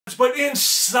but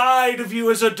inside of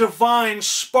you is a divine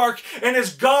spark, and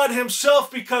it's God himself,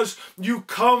 because you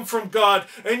come from God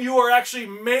and you are actually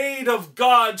made of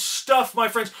God's stuff, my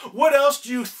friends. What else do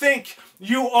you think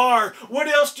you are? What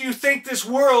else do you think this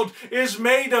world is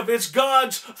made of? It's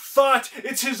God's thought.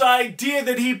 It's his idea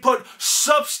that he put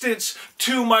substance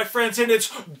to, my friends, and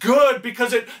it's good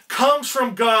because it comes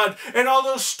from God. And all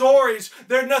those stories,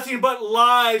 they're nothing but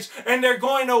lies, and they're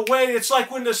going away. It's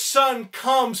like when the sun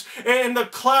comes and the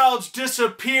clouds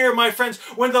disappear, my friends.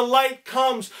 When the light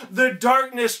comes, the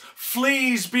darkness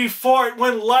flees before it.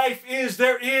 When life is,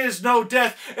 there is no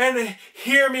death. And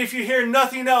hear me, if you hear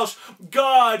nothing else,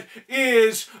 God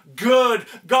is good.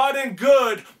 God and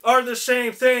good are the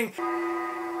same thing.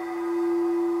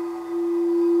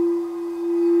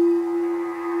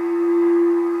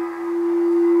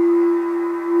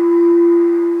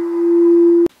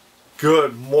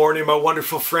 Good morning, my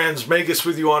wonderful friends. Megas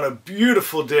with you on a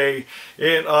beautiful day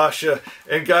in Asha.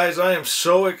 And guys, I am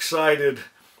so excited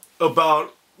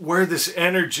about where this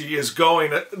energy is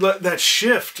going. That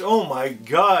shift, oh my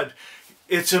God.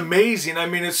 It's amazing. I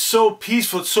mean, it's so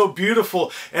peaceful, it's so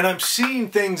beautiful, and I'm seeing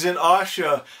things in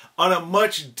Asha on a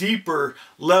much deeper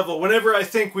level. Whenever I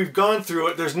think we've gone through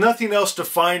it, there's nothing else to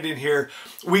find in here.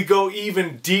 We go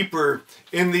even deeper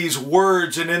in these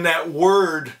words and in that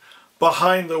word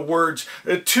behind the words.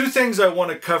 Two things I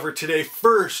want to cover today.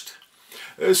 First,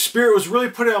 Spirit was really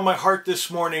putting on my heart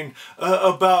this morning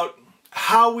about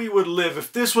how we would live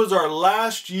if this was our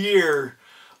last year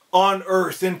on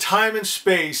earth in time and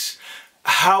space.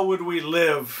 How would we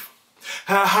live?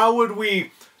 How would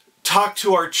we talk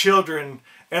to our children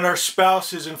and our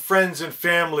spouses and friends and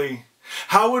family?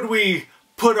 How would we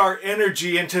put our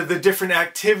energy into the different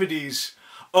activities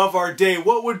of our day?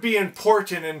 What would be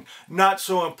important and not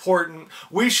so important?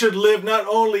 We should live not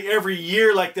only every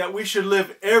year like that, we should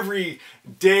live every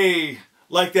day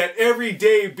like that. Every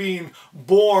day being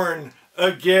born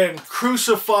again,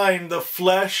 crucifying the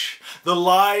flesh, the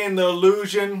lie and the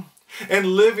illusion, and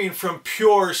living from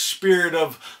pure spirit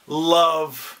of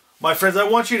love. My friends, I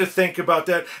want you to think about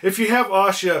that. If you have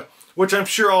Asha, which I'm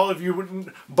sure all of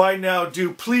you by now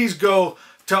do, please go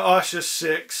to Asha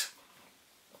 6.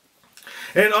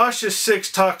 And Asha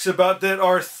 6 talks about that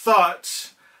our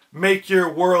thoughts make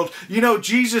your world. You know,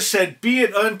 Jesus said, be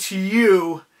it unto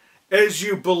you as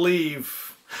you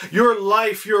believe. Your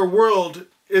life, your world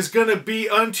is going to be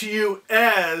unto you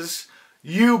as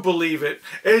you believe it,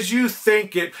 as you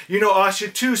think it. You know,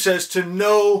 Asha 2 says to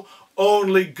know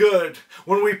only good.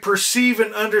 When we perceive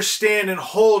and understand and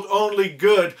hold only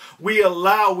good, we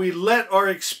let our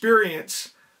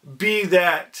experience be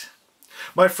that.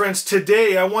 My friends,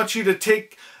 today I want you to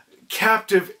take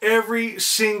captive every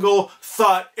single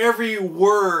thought, every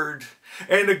word.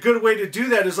 And a good way to do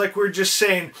that is like we we're just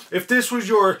saying, if this was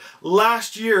your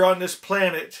last year on this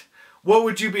planet, what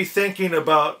would you be thinking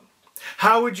about?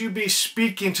 How would you be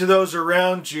speaking to those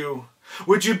around you?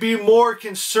 Would you be more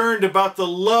concerned about the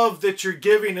love that you're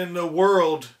giving in the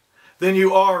world than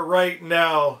you are right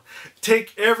now?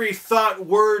 Take every thought,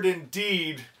 word, and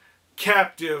deed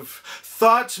captive.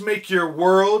 Thoughts make your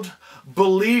world.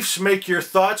 Beliefs make your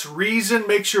thoughts. Reason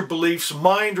makes your beliefs.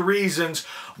 Mind reasons.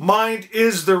 Mind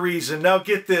is the reason. Now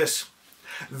get this.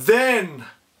 Then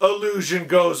illusion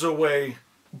goes away.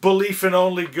 Belief in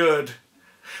only good.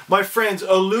 My friends,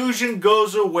 illusion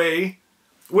goes away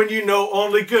when you know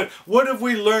only good. What have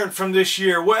we learned from this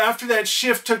year? Well, after that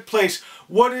shift took place,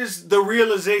 what is the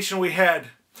realization we had?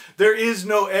 There is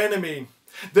no enemy.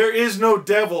 There is no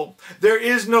devil. There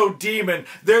is no demon.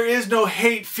 There is no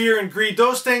hate, fear, and greed.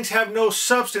 Those things have no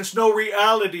substance, no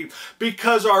reality,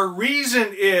 because our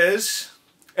reason is,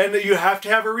 and you have to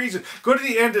have a reason. Go to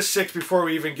the end of 6 before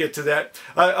we even get to that.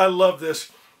 I love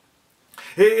this.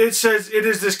 It says, it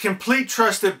is this complete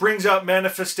trust that brings out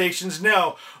manifestations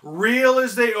now, real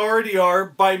as they already are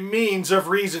by means of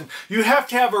reason. You have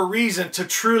to have a reason to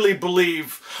truly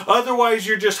believe. Otherwise,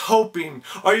 you're just hoping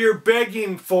or you're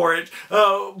begging for it.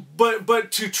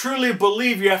 But to truly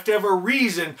believe, you have to have a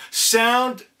reason,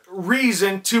 sound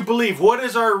reason to believe. What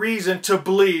is our reason to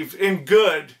believe in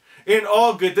good? In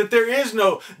all good, that there is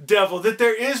no devil, that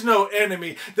there is no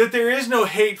enemy, that there is no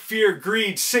hate, fear,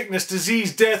 greed, sickness,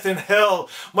 disease, death, and hell.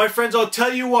 My friends, I'll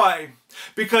tell you why.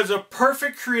 Because a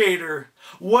perfect creator,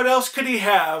 what else could he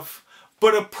have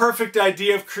but a perfect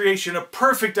idea of creation, a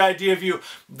perfect idea of you?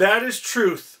 That is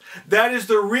truth. That is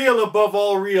the real above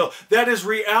all real. That is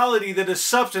reality, that is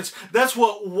substance. That's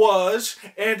what was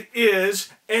and is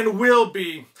and will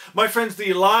be. My friends,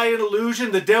 the lie and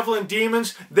illusion, the devil and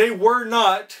demons, they were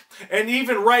not. And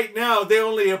even right now, they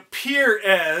only appear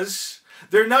as.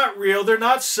 They're not real. They're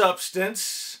not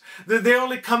substance. They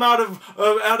only come out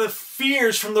of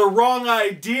fears from the wrong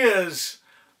ideas,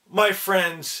 my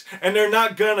friends, and they're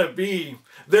not gonna be.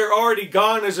 They're already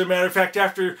gone, as a matter of fact,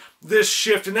 after this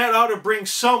shift. And that ought to bring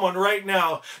someone right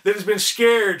now that has been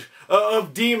scared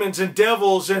of demons and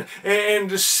devils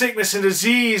and sickness and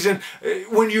disease. And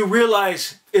when you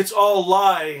realize it's all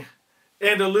lie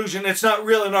and illusion, it's not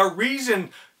real. And our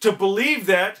reason to believe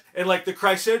that, and like the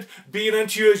Christ said, be it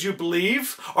unto you as you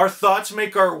believe, our thoughts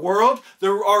make our world.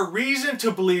 Our reason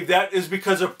to believe that is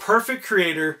because a perfect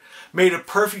creator made a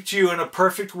perfect you and a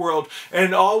perfect world.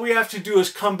 And all we have to do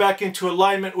is come back into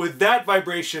alignment with that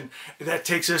vibration. That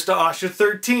takes us to Asha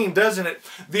 13, doesn't it?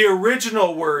 The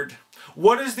original word.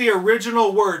 What is the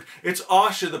original word? It's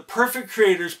Asha, the perfect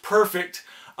creator's perfect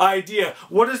idea.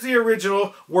 What does the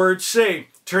original word say?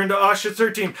 Turn to Asha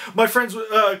 13. My friends,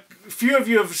 few of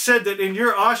you have said that in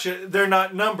your Asha, they're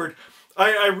not numbered.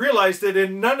 I realized that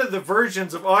in none of the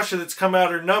versions of Asha that's come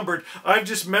out are numbered. I've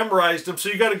just memorized them, so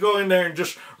you got to go in there and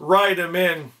just write them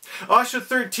in. Asha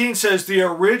 13 says the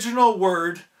original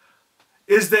word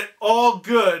is that all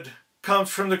good comes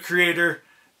from the Creator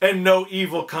and no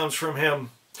evil comes from Him.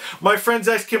 My friends,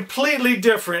 that's completely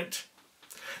different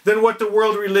than what the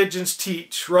world religions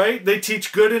teach, right? They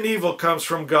teach good and evil comes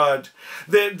from God.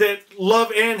 That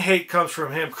love and hate comes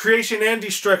from Him. Creation and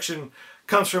destruction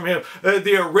comes from Him.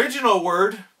 The original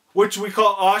word, which we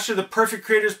call Asha, the perfect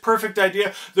creator's perfect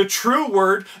idea, the true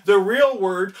word, the real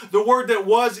word, the word that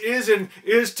was, is, and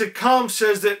is to come,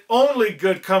 says that only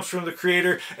good comes from the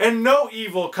Creator and no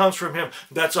evil comes from Him.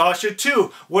 That's Asha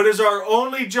 2. What is our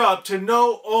only job? To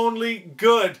know only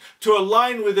good, to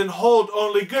align with and hold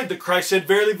only good. The Christ said,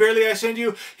 verily, verily, I say unto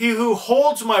you, he who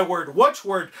holds my word. Which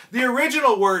word? The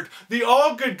original word, the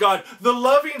all-good God, the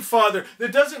loving Father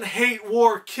that doesn't hate,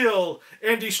 war, kill,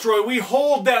 and destroy. We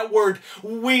hold that word.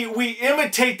 We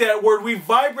imitate that word. We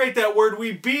vibrate that word.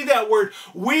 We be that word.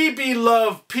 We be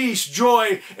love, peace,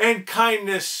 joy, and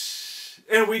kindness.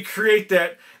 And we create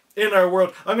that in our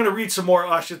world. I'm going to read some more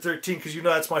Asha 13 because you know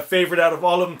that's my favorite out of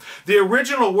all of them. The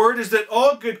original word is that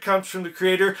all good comes from the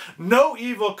Creator. No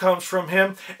evil comes from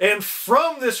Him. And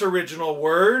from this original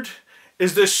word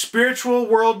is the spiritual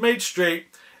world made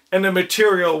straight and the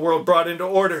material world brought into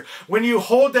order. When you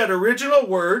hold that original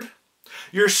word,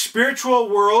 your spiritual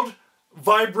world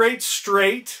vibrates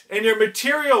straight and your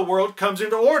material world comes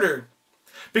into order.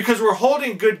 Because we're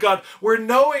holding good God. We're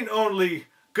knowing only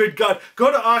good God. Go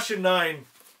to Asha 9.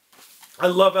 I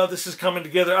love how this is coming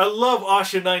together. I love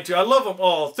Asha 9 too. I love them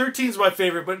all. 13 is my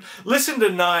favorite, but listen to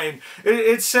 9.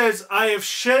 It says, I have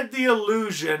shed the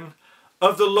illusion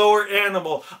of the lower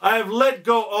animal. I have let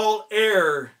go all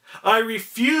error. I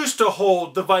refuse to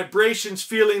hold the vibrations,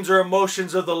 feelings, or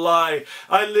emotions of the lie.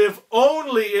 I live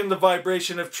only in the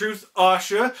vibration of truth,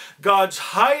 Asha, God's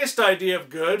highest idea of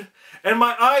good, and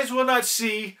my eyes will not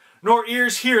see, nor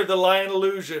ears hear the lie and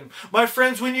illusion. My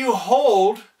friends, when you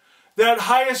hold that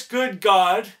highest good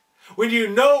God, when you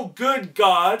know good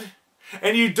God,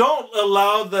 and you don't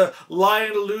allow the lie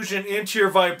and illusion into your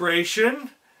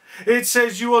vibration, it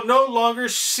says you will no longer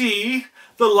see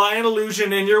the lie and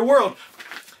illusion in your world.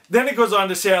 Then it goes on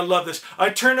to say, I love this, I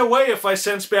turn away if I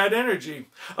sense bad energy.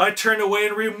 I turn away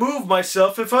and remove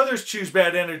myself if others choose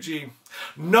bad energy.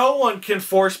 No one can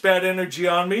force bad energy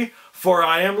on me, for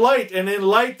I am light, and in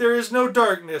light there is no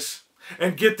darkness.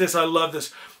 And get this, I love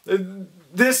this.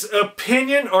 This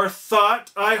opinion or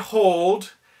thought I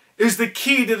hold is the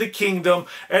key to the kingdom,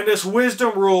 and this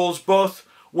wisdom rules both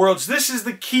worlds. This is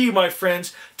the key, my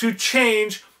friends, to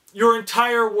change your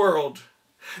entire world.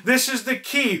 This is the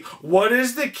key. What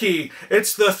is the key?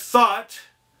 It's the thought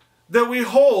that we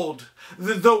hold.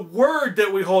 The word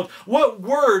that we hold. What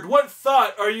word, what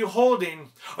thought are you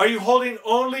holding? Are you holding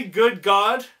only good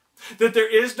God? That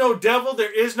there is no devil,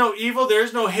 there is no evil, there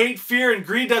is no hate, fear, and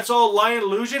greed. That's all lie and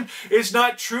illusion. It's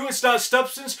not true. It's not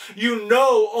substance. You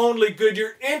know only good.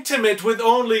 You're intimate with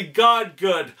only God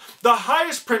good. The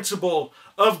highest principle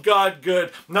of God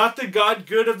good, not the God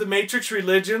good of the matrix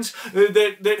religions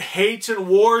that hates and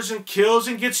wars and kills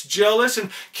and gets jealous and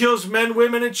kills men,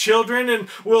 women, and children and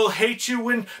will hate you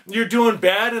when you're doing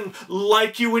bad and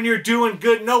like you when you're doing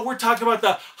good. No, we're talking about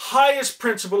the highest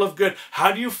principle of good.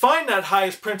 How do you find that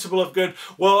highest principle of good?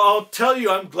 Well, I'll tell you,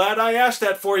 I'm glad I asked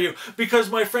that for you, because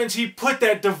my friends, He put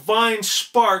that divine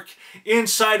spark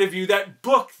inside of you, that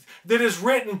book that is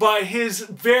written by his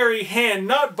very hand,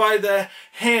 not by the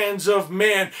hands of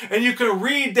man. And you can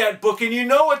read that book and you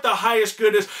know what the highest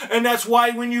good is. And that's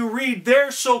why when you read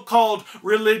their so-called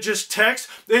religious text,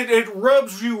 it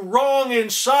rubs you wrong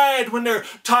inside when they're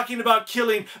talking about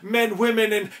killing men,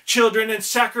 women, and children and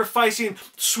sacrificing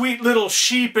sweet little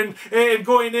sheep and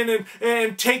going in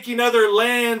and taking other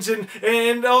lands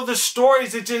and all the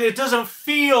stories. It doesn't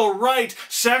feel right,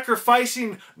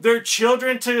 sacrificing their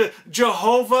children to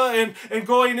Jehovah and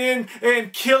going in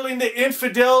and killing the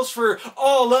infidels for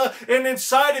Allah. And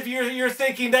inside of you, you're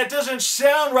thinking that doesn't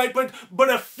sound right, but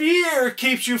a fear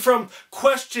keeps you from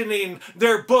questioning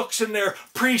their books and their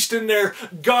priests and their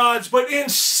gods. But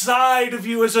inside of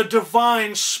you is a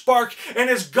divine spark, and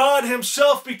is God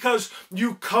himself, because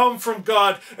you come from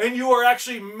God and you are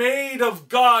actually made of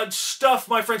God's stuff,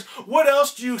 my friends. What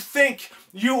else do you think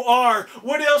you are?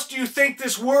 What else do you think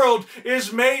this world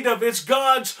is made of? It's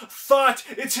God's thought.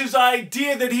 It's his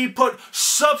idea that he put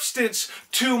substance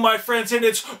to, my friends, and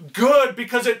it's good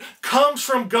because it comes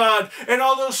from God. And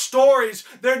all those stories,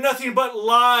 they're nothing but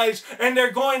lies, and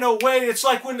they're going away. It's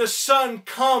like when the sun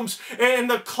comes and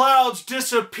the clouds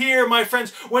disappear, my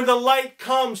friends. When the light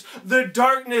comes, the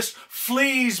darkness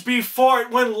flees before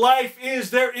it. When life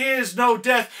is, there is no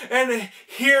death. And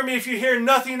hear me, if you hear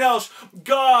nothing else,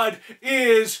 God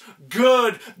is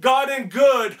good. God and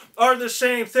good are the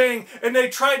same thing. And they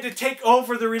tried to take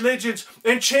over the religions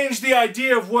and change the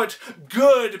idea of what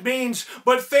good means.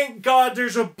 But thank God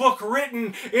there's a book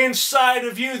written inside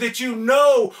of you that you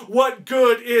know what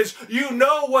good is. You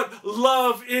know what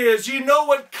love is. You know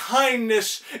what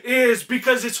kindness is,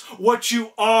 because it's what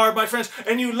you are, my friends.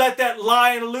 And you let that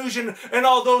lie and illusion and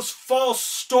all those false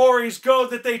stories go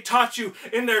that they taught you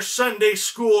in their Sunday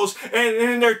schools and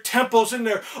in their temples and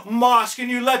their mosques. And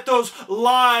you let those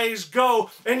lies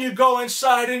go, and you go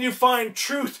inside and you find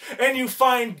truth and you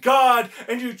find God,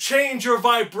 and you change your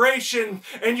vibration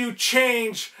and you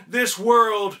change this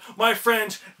world, my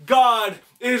friends. God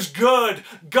is good.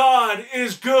 God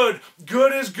is good.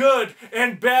 Good is good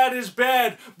and bad is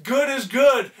bad. Good is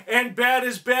good and bad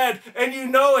is bad. And you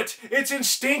know it. It's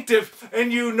instinctive,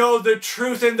 and you know the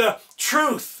truth, and the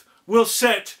truth will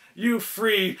set you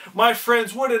free. My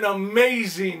friends, what an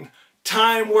amazing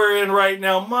time we're in right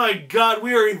now. My God,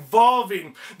 we are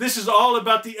evolving. This is all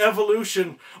about the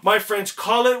evolution, my friends.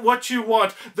 Call it what you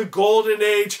want. The golden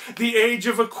age, the age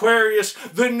of Aquarius,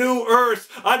 the new earth.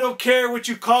 I don't care what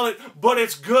you call it, but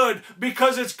it's good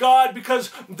because it's God, because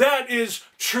that is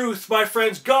truth, my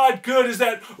friends. God good is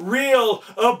that real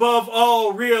above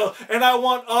all real. And I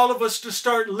want all of us to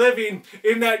start living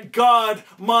in that God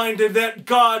mind and that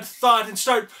God thought, and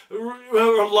start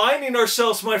aligning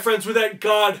ourselves, my friends, with that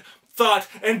God thought,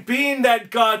 and being that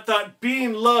God thought,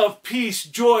 being love, peace,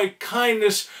 joy,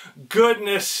 kindness,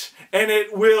 goodness, and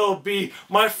it will be.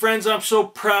 My friends, I'm so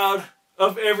proud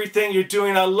of everything you're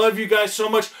doing. I love you guys so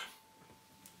much.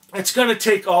 It's going to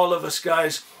take all of us,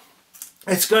 guys.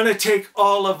 It's going to take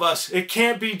all of us. It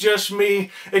can't be just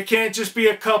me. It can't just be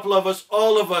a couple of us.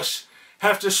 All of us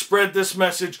have to spread this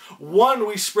message. One,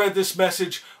 we spread this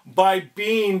message by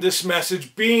being this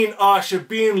message, being Asha,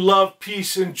 being love,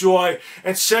 peace, and joy.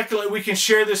 And secondly, we can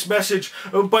share this message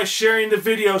by sharing the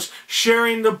videos,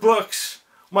 sharing the books,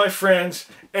 my friends,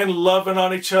 and loving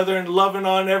on each other and loving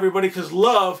on everybody, because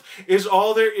love is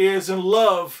all there is, and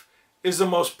love is the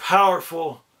most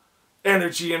powerful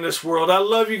energy in this world. I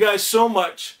love you guys so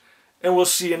much, and we'll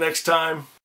see you next time.